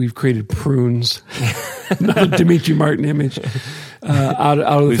we've created prunes, not a Demetri Martin image, out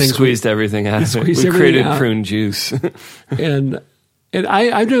of the we've things. Squeezed everything out of it. We've created prune juice. and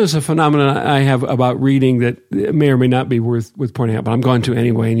I've noticed a phenomenon I have about reading that may or may not be worth pointing out, but I'm going to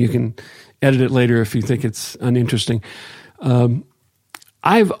anyway, and you can edit it later if you think it's uninteresting.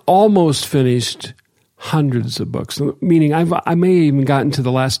 I've almost finished hundreds of books, meaning I may have even gotten to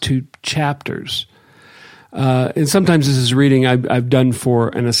the last 2 chapters. And sometimes this is reading I've done for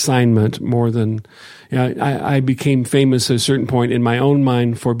an assignment more than, I became famous at a certain point in my own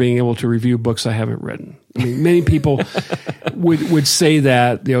mind for being able to review books I haven't written. I mean, many people would say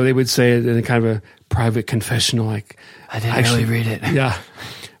that, they would say it in a kind of a private confessional, like, I didn't really read it. Yeah.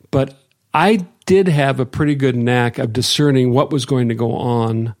 But I did have a pretty good knack of discerning what was going to go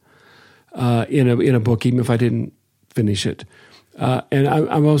on in a book, even if I didn't finish it. And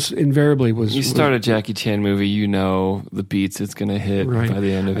I most invariably was. You start a Jackie Chan movie, the beats it's going to hit by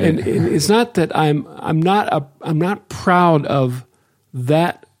the end of it. And it's not that I'm not proud of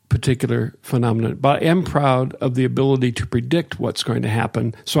that particular phenomenon, but I am proud of the ability to predict what's going to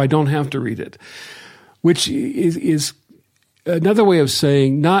happen, so I don't have to read it. Which is another way of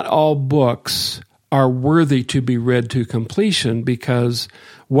saying not all books are worthy to be read to completion, because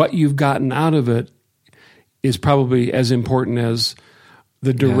what you've gotten out of it is probably as important as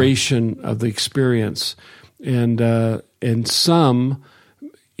the duration of the experience. And some,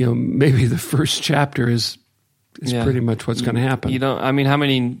 maybe the first chapter is pretty much what's going to happen. How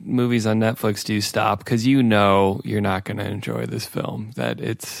many movies on Netflix do you stop because you're not going to enjoy this film, that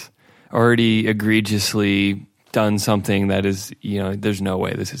it's already egregiously done something that is, there's no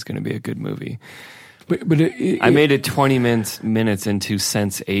way this is going to be a good movie. But I made it 20 minutes into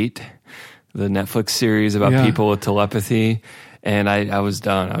Sense8, the Netflix series about people with telepathy, and I was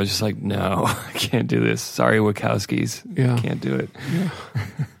done. I was just like, no, I can't do this. Sorry, Wachowskis. Can't do it.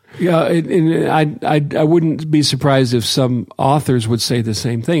 Yeah, and I wouldn't be surprised if some authors would say the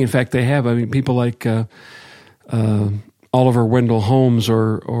same thing. In fact, they have. I mean, people like Oliver Wendell Holmes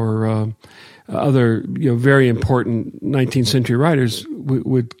or other very important 19th century writers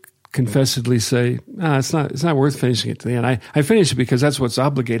would confessedly say, it's not worth finishing it to the end. I finished it because that's what's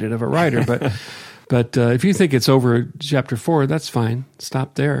obligated of a writer. But if you think it's over chapter 4, that's fine.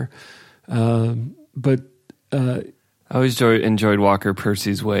 Stop there. But I always enjoyed Walker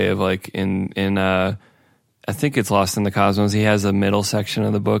Percy's way of I think it's Lost in the Cosmos. He has a middle section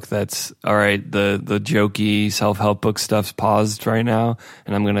of the book that's, all right, the jokey self-help book stuff's paused right now,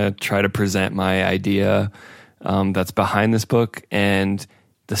 and I'm going to try to present my idea that's behind this book. And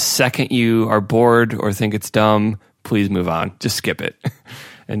the second you are bored or think it's dumb, please move on. Just skip it.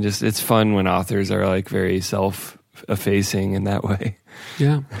 And it's fun when authors are very self-effacing in that way.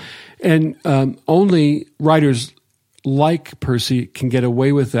 Yeah. And only writers like Percy can get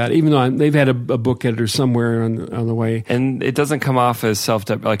away with that, even though they've had a book editor somewhere on the way. And it doesn't come off as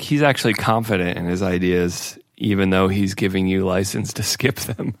he's actually confident in his ideas, even though he's giving you license to skip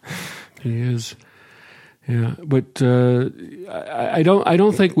them. He is. Yeah, but I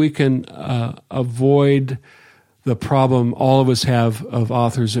don't think we can avoid the problem all of us have of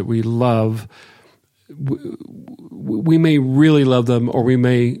authors that we love. We may really love them, or we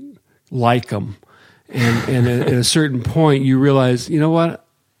may like them, and at a certain point you realize, you know what,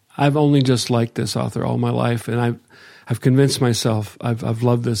 I've only just liked this author all my life, and I've convinced myself I've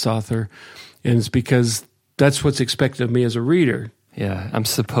loved this author, and it's because that's what's expected of me as a reader. Yeah, I'm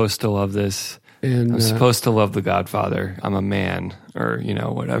supposed to love this. And I'm supposed to love The Godfather. I'm a man, or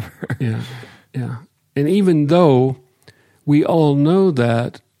whatever. Yeah. And even though we all know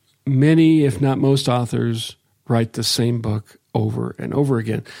that many, if not most authors, write the same book over and over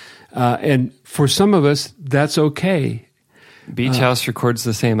again, and for some of us, that's okay. Beach House records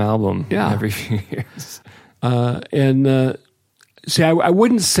the same album every few years. See, I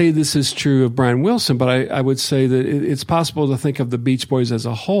wouldn't say this is true of Brian Wilson, but I would say that it's possible to think of the Beach Boys as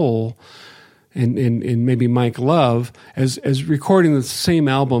a whole, and maybe Mike Love as recording the same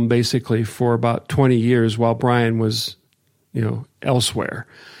album basically for about 20 years while Brian was, elsewhere,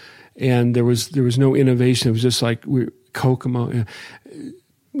 and there was no innovation. It was just like Kokomo.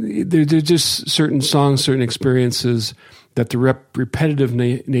 There's just certain songs, certain experiences that the repetitive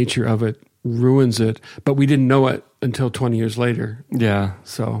nature of it ruins it, but we didn't know it until 20 years later. Yeah.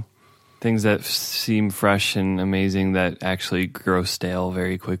 So, things that seem fresh and amazing that actually grow stale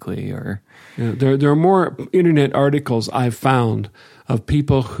very quickly. Or there are more internet articles I've found of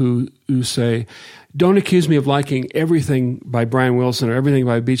people who say, "Don't accuse me of liking everything by Brian Wilson or everything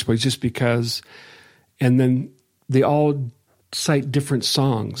by Beach Boys just because," and then they all cite different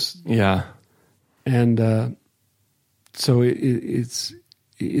songs. Yeah, and so it's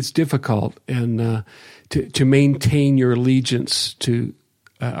difficult, and to maintain your allegiance to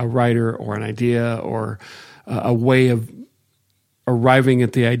a writer or an idea or a way of arriving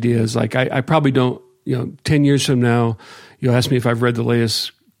at the ideas. Like I probably don't. 10 years from now, you'll ask me if I've read the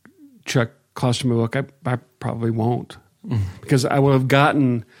latest Chuck Klosterman book. I probably won't, because I will have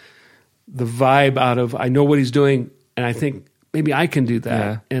gotten the vibe out of, I know what he's doing, and I think maybe I can do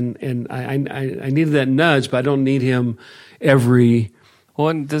that. Yeah. And I needed that nudge, but I don't need him every. Well,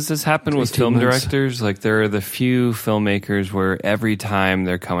 and does this happen with film directors? Like, there are the few filmmakers where every time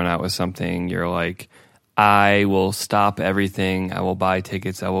they're coming out with something, you're like, I will stop everything. I will buy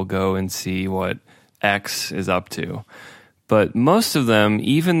tickets. I will go and see what X is up to. But most of them,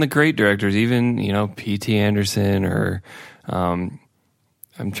 even the great directors, even, P.T. Anderson, or I'm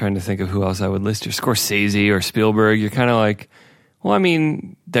trying to think of who else I would list here, Scorsese or Spielberg, you're kind of like, well, I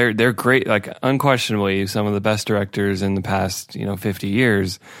mean, they're great, like unquestionably some of the best directors in the past, 50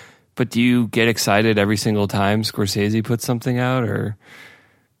 years. But do you get excited every single time Scorsese puts something out, or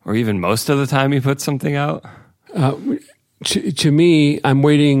even most of the time he puts something out? To me, I'm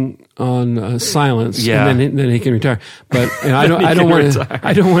waiting on silence, yeah, and then he can retire. But I don't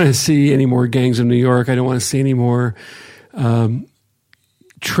want to see any more Gangs of New York. I don't want to see any more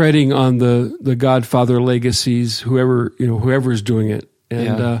treading on the Godfather legacies. Whoever's doing it,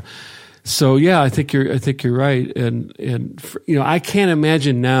 and so I think you're right. And I can't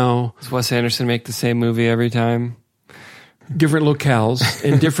imagine now. Does Wes Anderson make the same movie every time? Different locales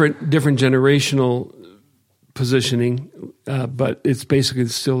and different generational positioning, but it's basically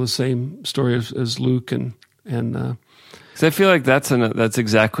still the same story as Luke and. So I feel like that's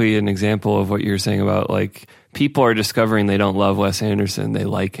exactly an example of what you're saying about, like, people are discovering they don't love Wes Anderson, they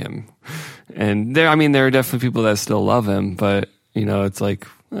like him, and there are definitely people that still love him, but it's like,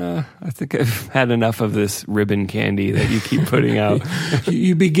 I think I've had enough of this ribbon candy that you keep putting out.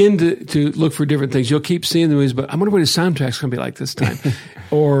 You begin to look for different things. You'll keep seeing the movies, but I wonder what his soundtrack's going to be like this time,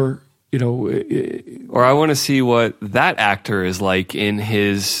 or I want to see what that actor is like in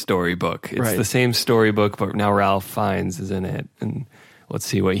his storybook. It's the same storybook, but now Ralph Fiennes is in it, and let's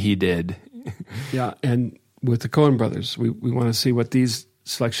see what he did. Yeah, and with the Coen brothers, we want to see what these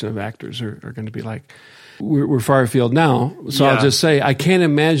selection of actors are going to be like. We're far afield now, so I'll just say I can't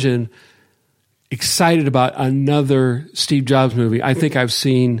imagine excited about another Steve Jobs movie. I think I've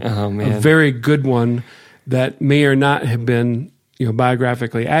seen a very good one that may or not have been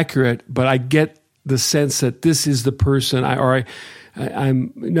biographically accurate, but I get the sense that this is the person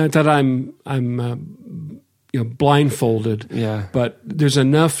I'm not that I'm blindfolded, but there's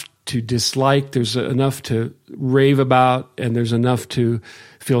enough to dislike, there's enough to rave about, and there's enough to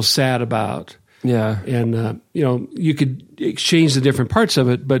feel sad about. Yeah. And, you could exchange the different parts of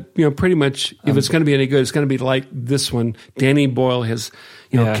it, but, pretty much if it's going to be any good, it's going to be like this one. Danny Boyle has,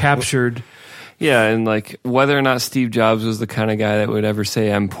 captured. Yeah. And like, whether or not Steve Jobs was the kind of guy that would ever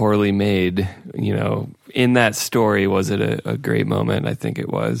say I'm poorly made, in that story, was it a great moment? I think it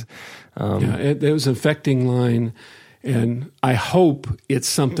was. It was an affecting line. And I hope it's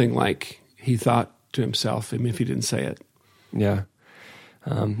something like he thought to himself, if he didn't say it. Yeah.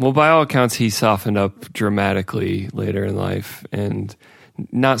 Well, by all accounts, he softened up dramatically later in life, and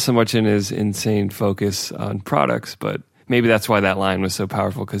not so much in his insane focus on products, but maybe that's why that line was so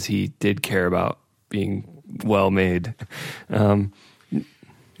powerful, because he did care about being well made.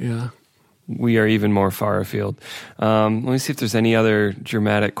 We are even more far afield. Let me see if there's any other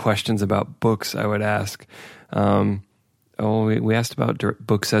dramatic questions about books I would ask. We asked about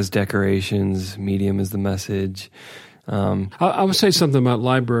books as decorations, medium as the message. I would say something about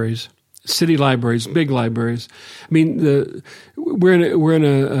libraries, city libraries, big libraries. I mean, we're in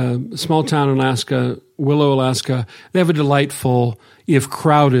a small town in Alaska, Willow, Alaska. They have a delightful, if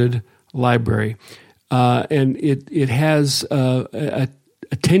crowded, library, and it has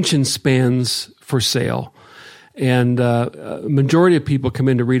attention spans for sale. And a majority of people come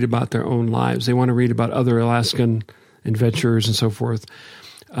in to read about their own lives. They want to read about other Alaskan adventurers and so forth.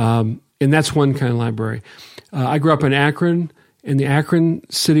 And that's one kind of library. I grew up in Akron, and the Akron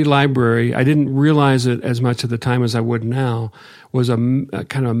City Library, I didn't realize it as much at the time as I would now, was a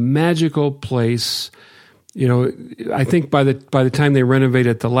kind of magical place. I think by the time they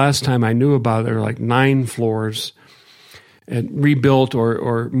renovated it, the last time I knew about it, there were like 9 floors. rebuilt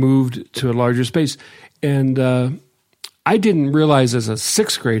or moved to a larger space. And I didn't realize as a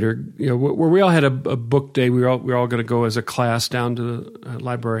sixth grader, where we all had a book day, we were all going to go as a class down to the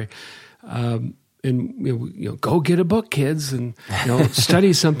library, and go get a book, kids, and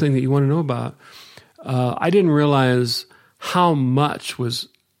study something that you want to know about. I didn't realize how much was.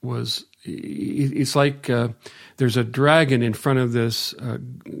 It's like there's a dragon in front of this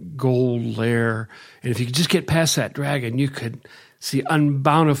gold lair, and if you could just get past that dragon, you could see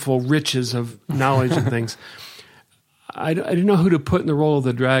unbountiful riches of knowledge and things. I didn't know who to put in the role of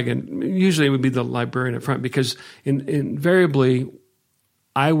the dragon. Usually it would be the librarian up front, because invariably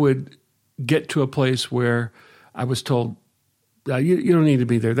I would get to a place where I was told, you don't need to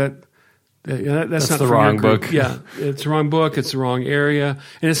be there. That's not the wrong book. Yeah, it's the wrong book. It's the wrong area.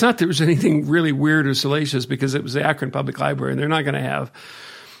 And it's not that there was anything really weird or salacious, because it was the Akron Public Library, and they're not going to have...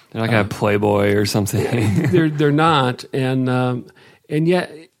 They're not going to have Playboy or something. They're not. And yet,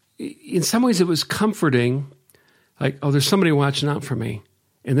 in some ways, it was comforting. Like, oh, there's somebody watching out for me.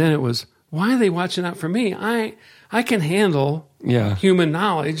 And then it was, why are they watching out for me? I can handle human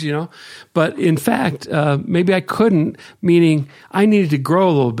knowledge, But in fact, maybe I couldn't, meaning I needed to grow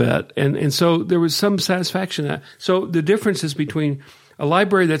a little bit. And so there was some satisfaction in that. So the difference is between a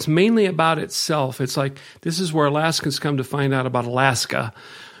library that's mainly about itself. It's like, this is where Alaskans come to find out about Alaska,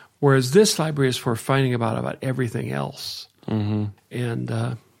 whereas this library is for finding about everything else. Mm-hmm.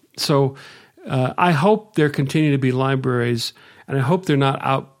 And so I hope there continue to be libraries, and I hope they're not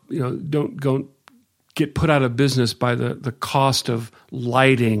out, don't go get put out of business by the cost of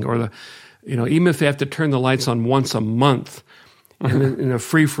lighting, or even if they have to turn the lights on once a month in a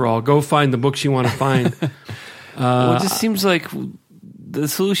free-for-all, go find the books you want to find. Well, it just seems like the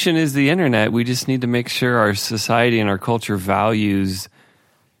solution is the internet. We just need to make sure our society and our culture values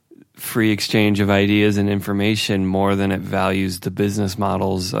free exchange of ideas and information more than it values the business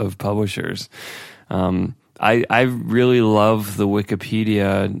models of publishers. I really love the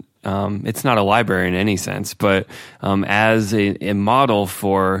Wikipedia. It's not a library in any sense, but as a model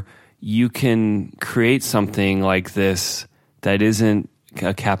for, you can create something like this that isn't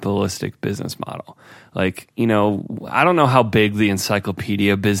a capitalistic business model. Like, I don't know how big the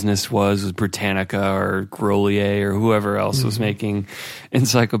encyclopedia business was Britannica or Grolier or whoever else was making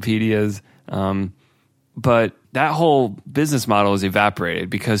encyclopedias. But that whole business model is evaporated,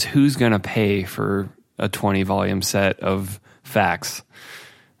 because who's going to pay for a 20-volume set of facts?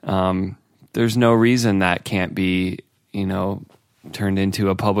 There's no reason that can't be, turned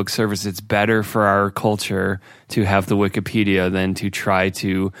into a public service. It's better for our culture to have the Wikipedia than to try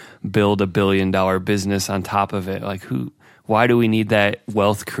to build $1 billion business on top of it. Like, why do we need that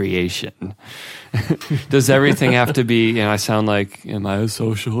wealth creation? Does everything have to be, I sound like, am I a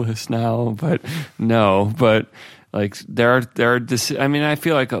socialist now? But no, but like I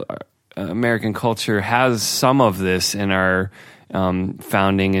feel like American culture has some of this in our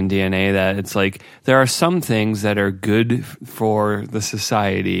founding and DNA, that it's like there are some things that are good for the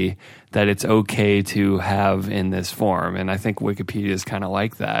society that it's okay to have in this form. And I think Wikipedia is kind of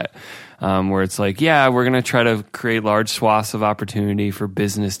like that, where it's like, we're going to try to create large swaths of opportunity for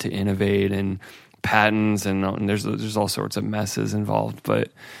business to innovate, and patents, and there's all sorts of messes involved.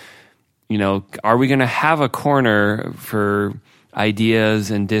 But, are we going to have a corner for ideas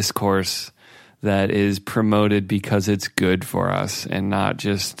and discourse that is promoted because it's good for us and not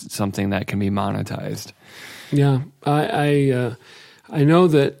just something that can be monetized? Yeah, I know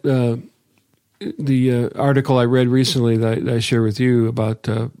that the article I read recently that I shared with you about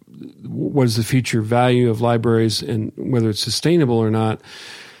what is the future value of libraries and whether it's sustainable or not.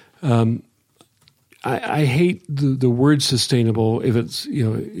 I hate the word sustainable if it's,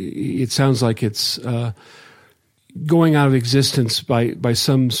 it sounds like it's going out of existence by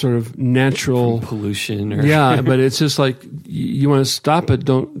some sort of natural from pollution, or but it's just like, you want to stop it.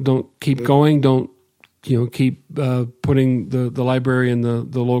 Don't keep going. Don't keep putting the library in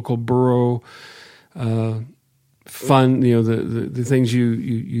the local borough fund. The things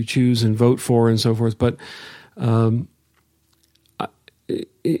you choose and vote for and so forth. But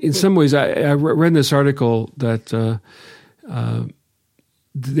in some ways, I read this article that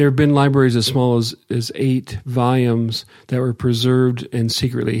there have been libraries as small as 8 volumes that were preserved and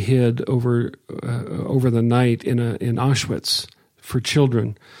secretly hid over the night in Auschwitz for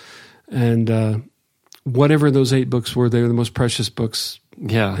children, and whatever those 8 books were, they were the most precious books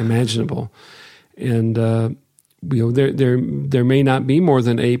imaginable. And there may not be more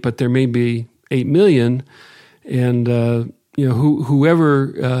than 8, but there may be 8 million, and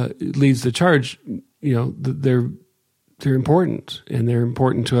whoever leads the charge, they're important, and they're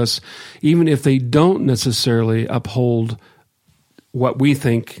important to us, even if they don't necessarily uphold what we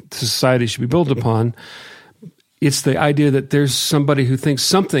think society should be built upon. It's the idea that there's somebody who thinks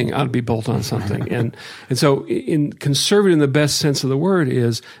something ought to be built on something. and so in conservative in the best sense of the word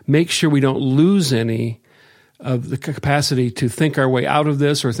is make sure we don't lose any of the capacity to think our way out of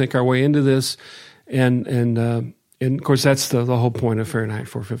this or think our way into this. And of course, that's the whole point of Fahrenheit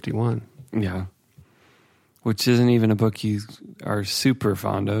 451. Yeah. Which isn't even a book you are super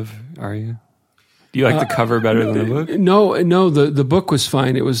fond of, are you? Do you like the cover better than the book? No. The book was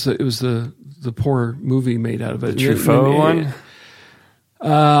fine. It was the poor movie made out of it. The Truffaut one?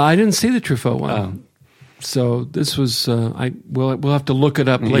 I didn't see the Truffaut one. Oh. So this was. We'll have to look it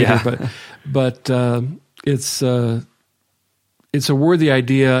up later. Yeah. But it's a worthy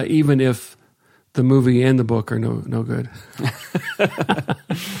idea, even if the movie and the book are no good.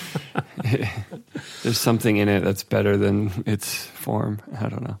 There's something in it that's better than its form. I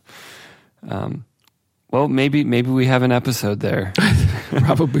don't know. Well, maybe we have an episode there.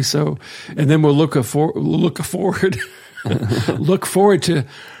 Probably so. And then we'll look forward to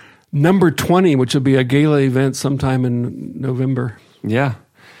number 20, which will be a gala event sometime in November. Yeah.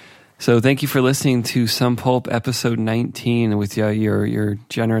 So thank you for listening to Some Pulp episode 19 with your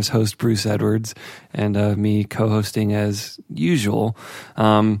generous host, Bruce Edwards, and me co-hosting as usual.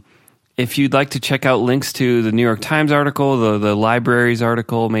 If you'd like to check out links to the New York Times article, the library's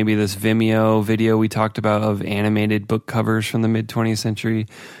article, maybe this Vimeo video we talked about of animated book covers from the mid-20th century,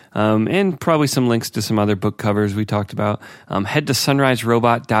 and probably some links to some other book covers we talked about, head to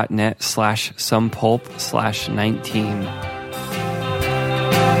sunriserobot.net/somepulp/19.